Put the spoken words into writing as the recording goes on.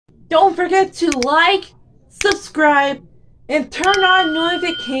Don't forget to like, subscribe, and turn on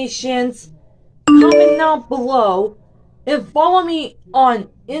notifications. Comment down below and follow me on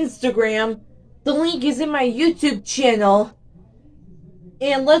Instagram. The link is in my YouTube channel.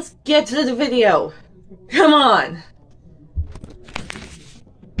 And let's get to the video. Come on!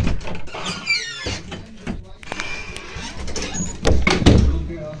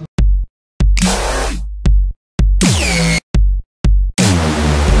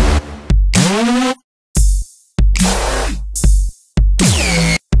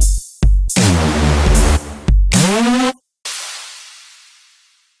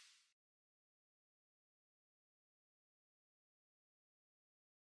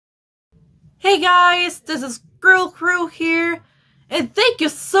 Hey guys, this is Girl Crew here, and thank you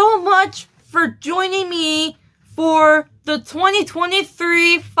so much for joining me for the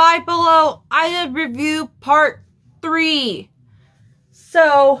 2023 Five Below item review part 3.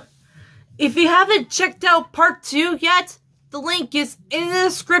 So, if you haven't checked out part 2 yet, the link is in the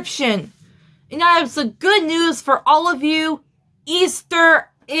description. And I have some good news for all of you. Easter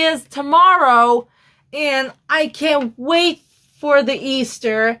is tomorrow, and I can't wait for the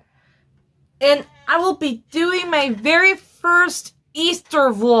Easter. And I will be doing my very first Easter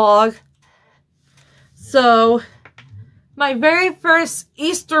vlog. So, my very first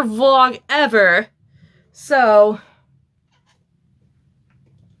Easter vlog ever. So,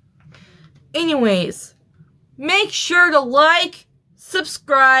 anyways, make sure to like,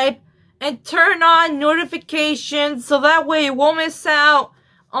 subscribe, and turn on notifications so that way you won't miss out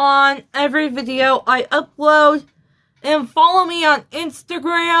on every video I upload. And follow me on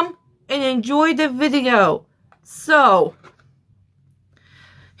Instagram. And enjoy the video. So,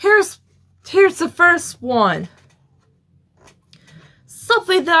 here's the first one.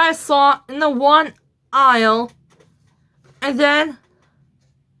 Something that I saw in the one aisle, and then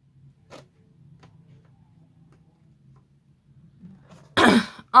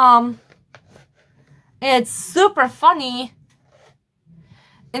it's super funny,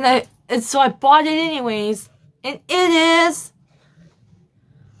 and so I bought it anyways, and it is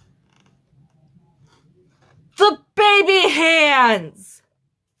the baby hands!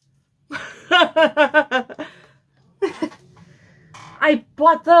 I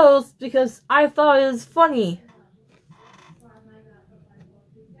bought those because I thought it was funny.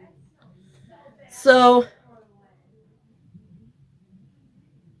 So,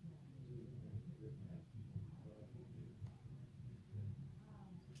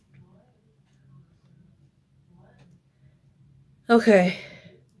 okay.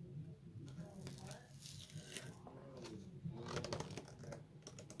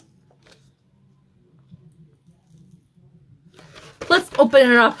 Let's open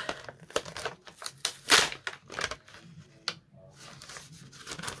it up.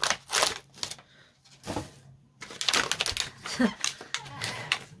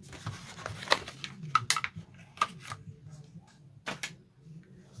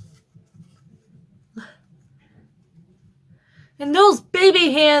 And those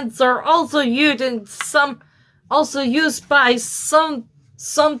baby hands are also used by some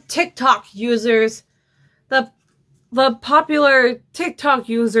TikTok users. The popular TikTok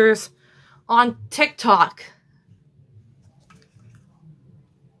users on TikTok.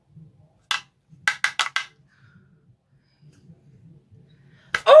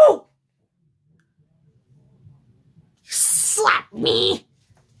 Oh! Slap me!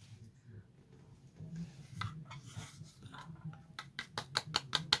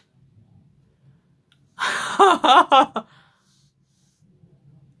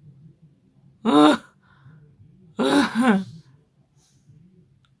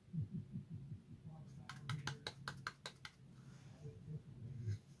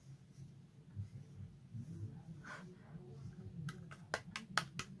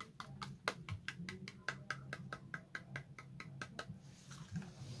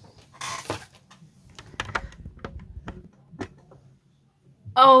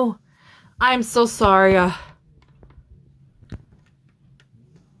 Oh, I'm so sorry.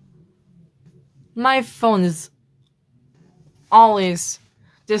 My phone is always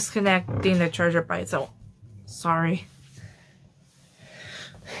disconnecting the charger by itself. Sorry.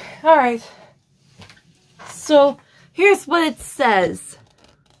 Alright. So, here's what it says.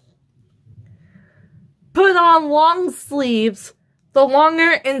 Put on long sleeves. The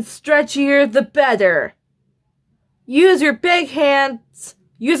longer and stretchier, the better. Using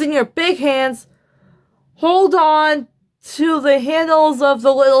your big hands, hold on to the handles of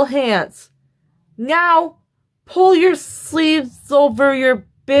the little hands. Now, pull your sleeves over your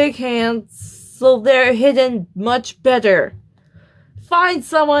big hands so they're hidden much better. find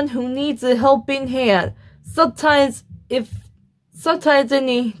someone who needs a helping hand. Sometimes it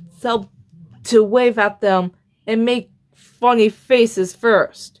needs help to wave at them and make funny faces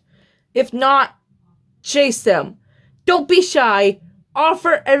first. If not, chase them. Don't be shy.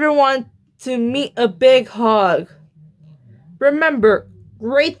 Offer everyone to meet a big hug. Remember,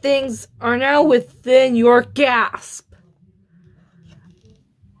 great things are now within your grasp.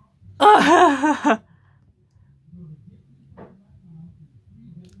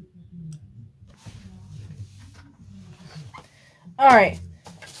 Alright.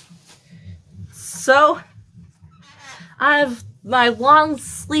 So, I have my long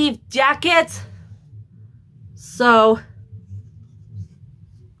sleeve jacket. So,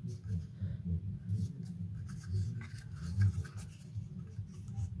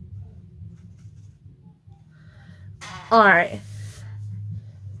 alright.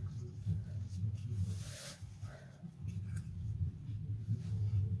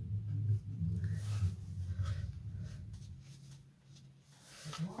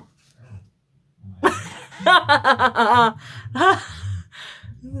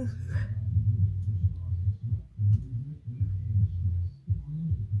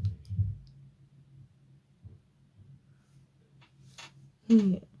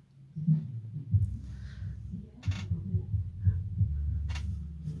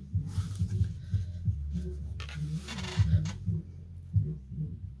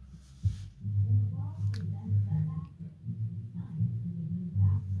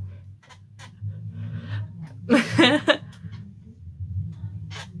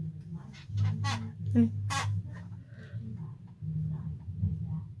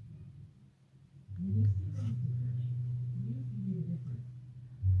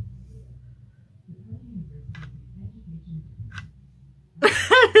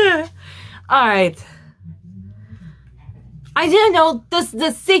 Alright. I didn't know this is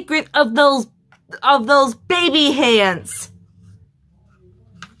the secret of those baby hands.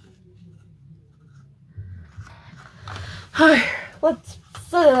 Let's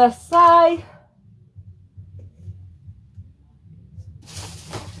set it aside.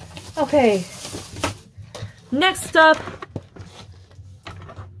 Okay. Next up,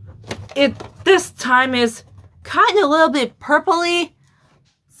 this time is kind of a little bit purpley.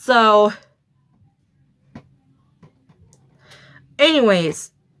 So,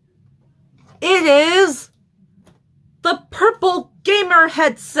 anyways, it is the purple gamer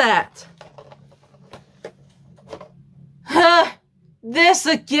headset. Huh, this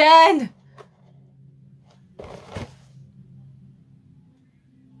again?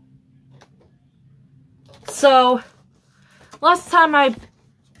 So, last time I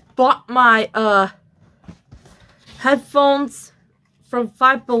bought my headphones from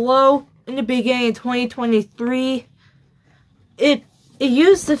Five Below in the beginning of 2023, it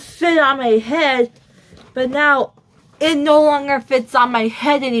used to fit on my head, but now it no longer fits on my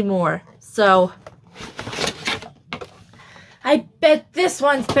head anymore. So, I bet this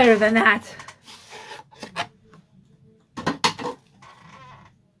one's better than that.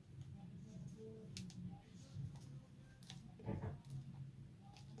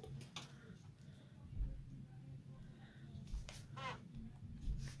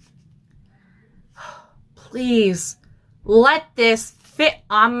 Please, let this fit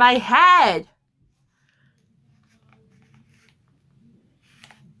on my head.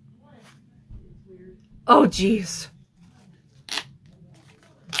 Oh, jeez.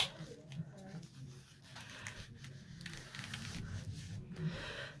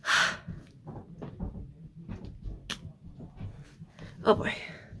 Oh boy.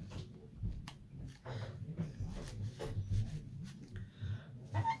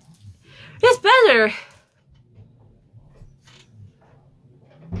 It's better.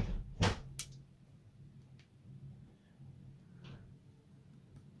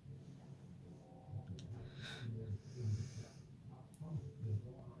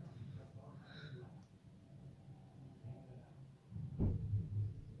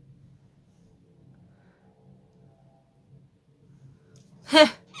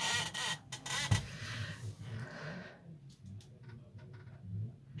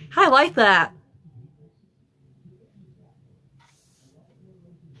 I like that.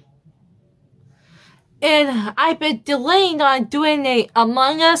 And I've been delaying on doing a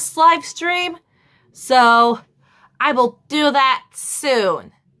Among Us live stream, so I will do that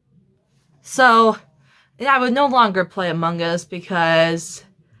soon. So, and I would no longer play Among Us because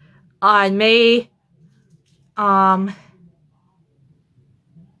on May,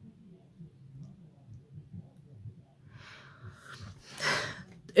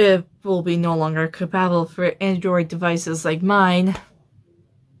 it will be no longer compatible for Android devices like mine.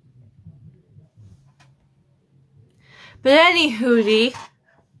 But anywho,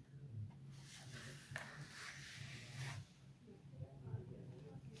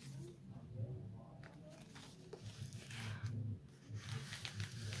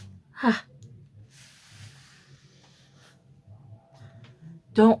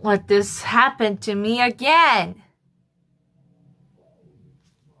 don't let this happen to me again.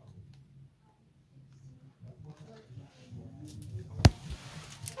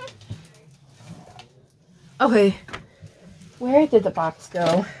 Okay, where did the box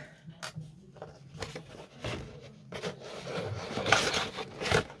go?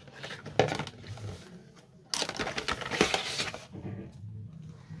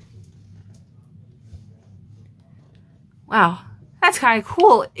 Wow, that's kind of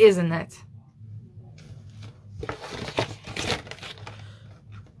cool, isn't it?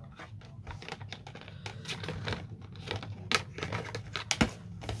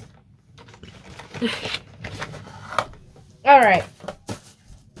 Alright.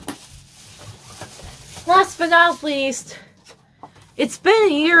 Last but not least, it's been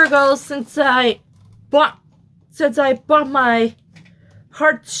a year ago since I bought my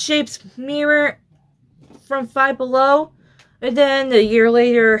heart-shaped mirror from Five Below, and then a year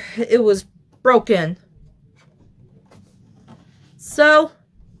later it was broken. So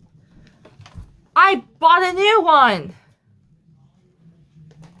I bought a new one.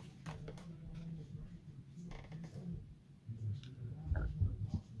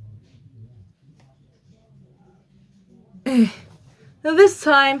 Now this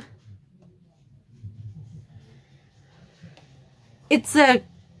time, it's a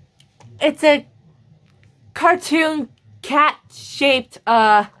cartoon cat-shaped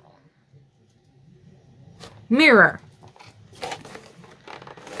mirror.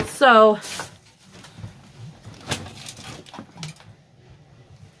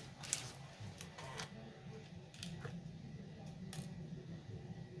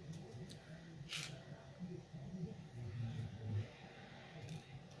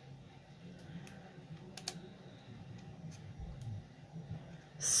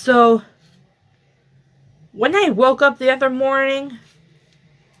 So when I woke up the other morning,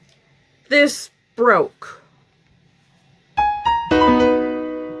 this broke.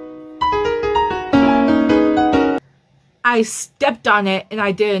 I stepped on it and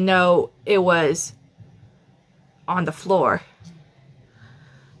I didn't know it was on the floor.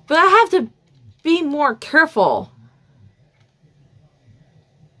 But I have to be more careful.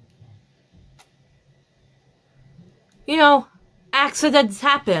 You know, accidents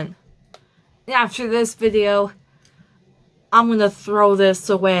happen. And after this video, I'm gonna throw this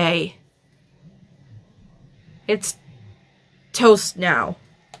away. It's toast now.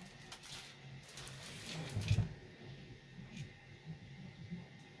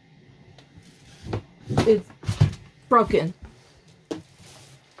 It's broken.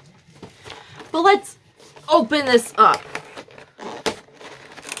 But let's open this up.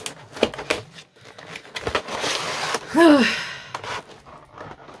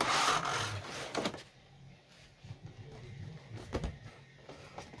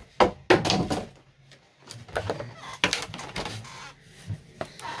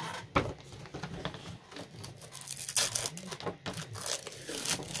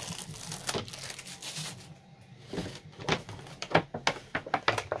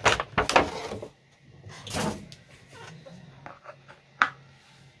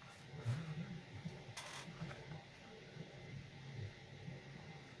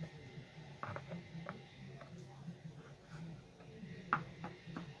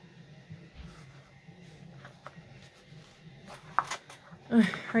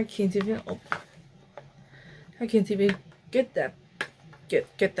 I can't even open. I can't even get that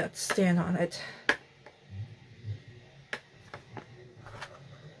stand on it.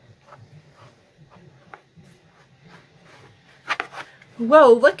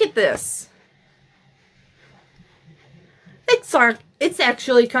 Whoa, look at this. It's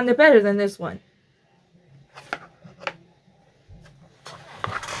actually kind of better than this one.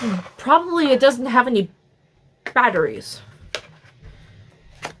 Probably it doesn't have any batteries.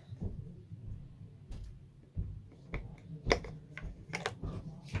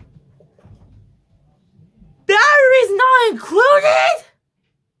 Batteries not included?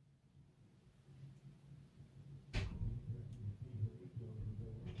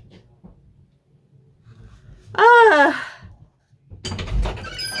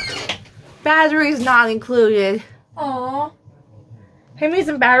 Batteries not included. Aww. Hand me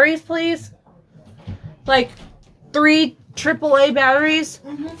some batteries, please. Like 3 AAA batteries.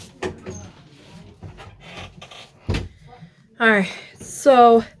 Alright,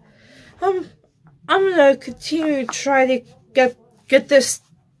 so I'm gonna continue to try to get this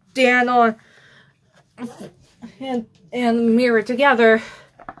stand on and mirror together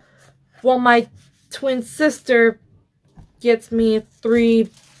while my twin sister gets me 3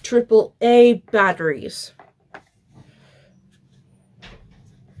 AAA batteries.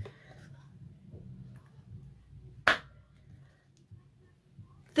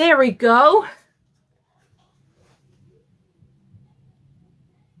 There we go.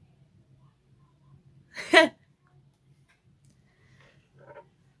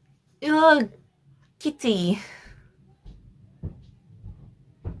 Ugh, kitty.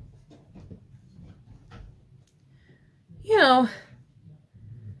 You know,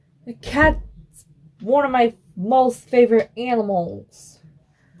 a cat's one of my most favorite animals.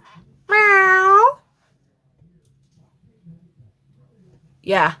 Meow.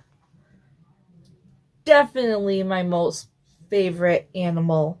 Yeah. Definitely my most favorite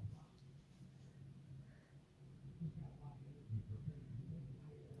animal.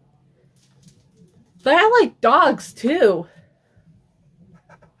 But I like dogs too.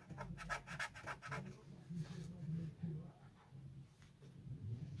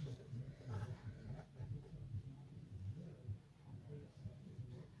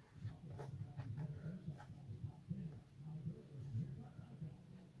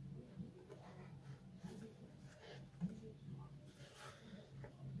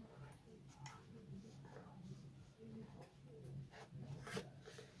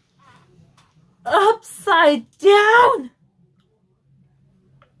 Upside down?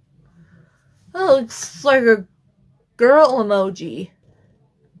 That looks like a girl emoji.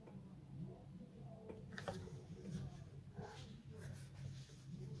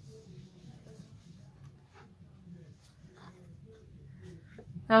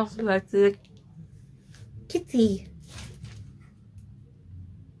 That looks like the kitty.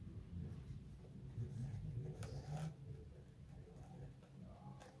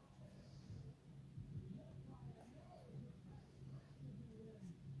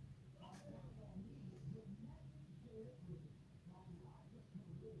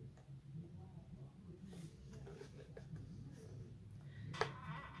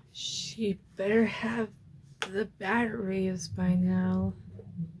 She better have the batteries by now.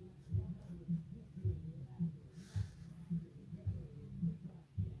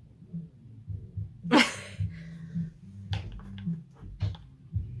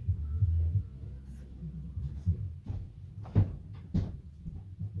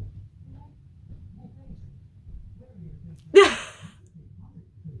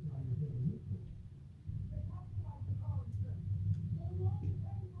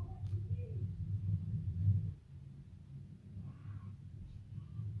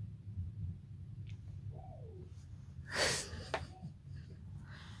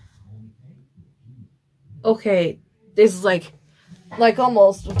 Okay, this is like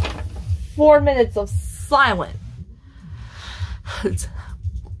almost 4 minutes of silence.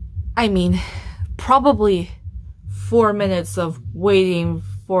 I mean, probably 4 minutes of waiting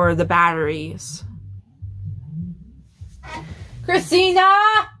for the batteries. Christina!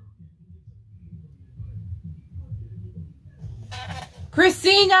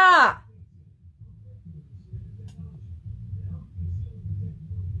 Christina!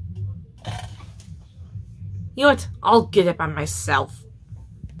 You know what? I'll get it by myself.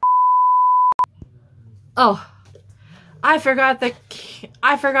 Oh, I forgot that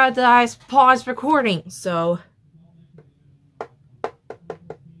I paused recording, so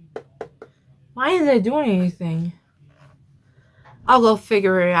why isn't it doing anything? I'll go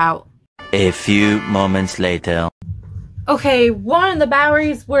figure it out. A few moments later. Okay, one of the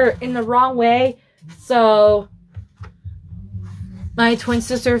batteries were in the wrong way, so my twin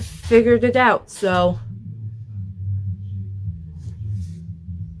sister figured it out, so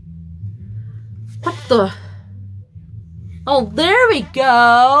what the? Oh, there we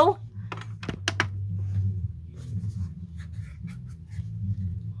go!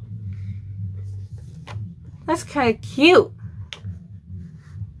 That's kind of cute.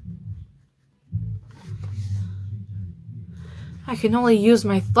 I can only use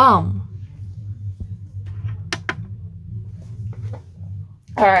my thumb.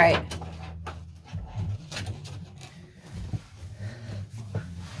 Alright.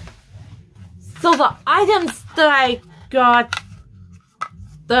 So the items that I got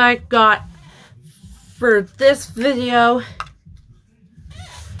for this video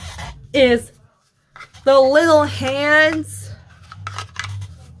is the little hands,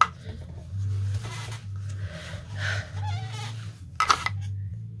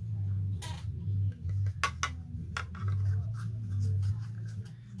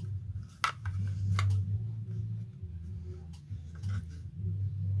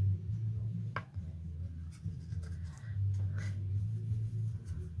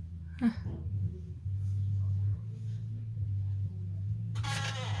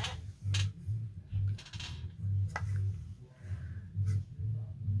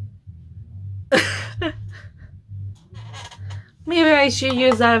 I should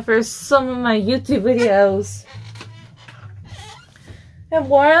use that for some of my YouTube videos. And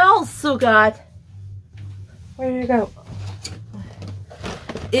what I also got, where did it go?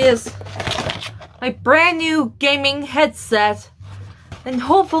 Is my brand new gaming headset. And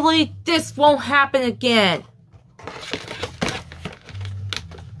hopefully this won't happen again.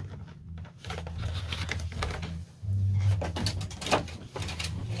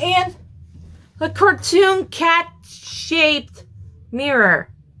 And a cartoon cat-shaped mirror.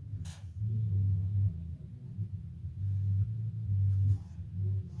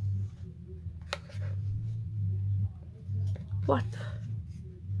 What?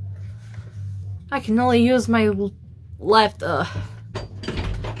 I can only use my left,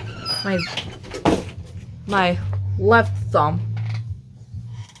 my left thumb.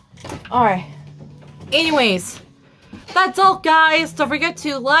 Alright. Anyways, that's all, guys. Don't forget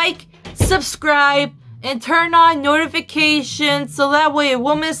to like, subscribe, and turn on notifications so that way you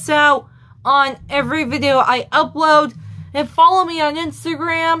won't miss out on every video I upload. And follow me on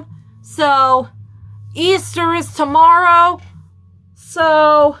Instagram. So, Easter is tomorrow.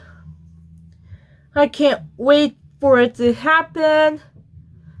 So, I can't wait for it to happen.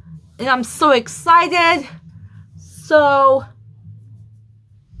 And I'm so excited. So,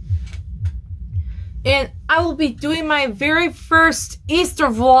 and I will be doing my very first Easter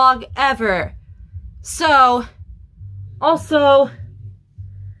vlog ever. So, also,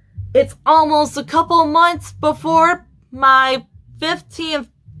 it's almost a couple months before my 15th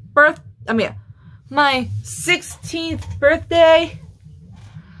my 16th birthday.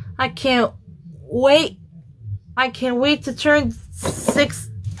 I can't wait. I can't wait to turn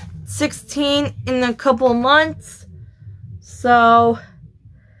 16 in a couple months. So,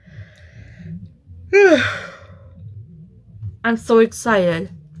 I'm so excited.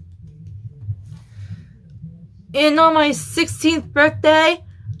 And on my 16th birthday,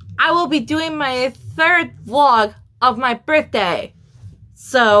 I will be doing my 3rd vlog of my birthday.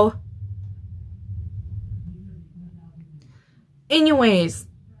 So, anyways,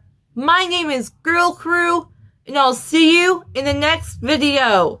 my name is Girl Crew, and I'll see you in the next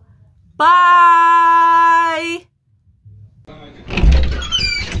video. Bye!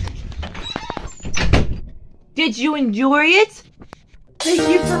 Did you enjoy it? Thank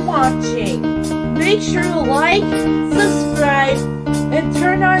you for watching. Make sure to like, subscribe, and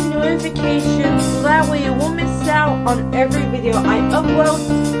turn on notifications so that way you won't miss out on every video I upload.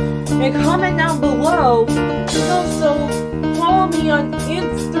 And comment down below. And also follow me on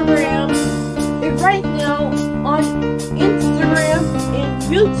Instagram. And right now on Instagram and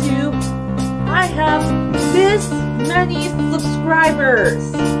YouTube, I have this many subscribers.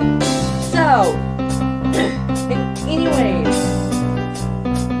 So, anyways,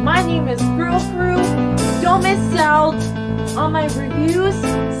 my name is Girl Crew. Don't miss out on my reviews,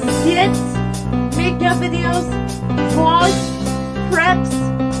 skits, makeup videos, vlogs, preps,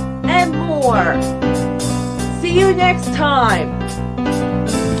 and more. See you next time.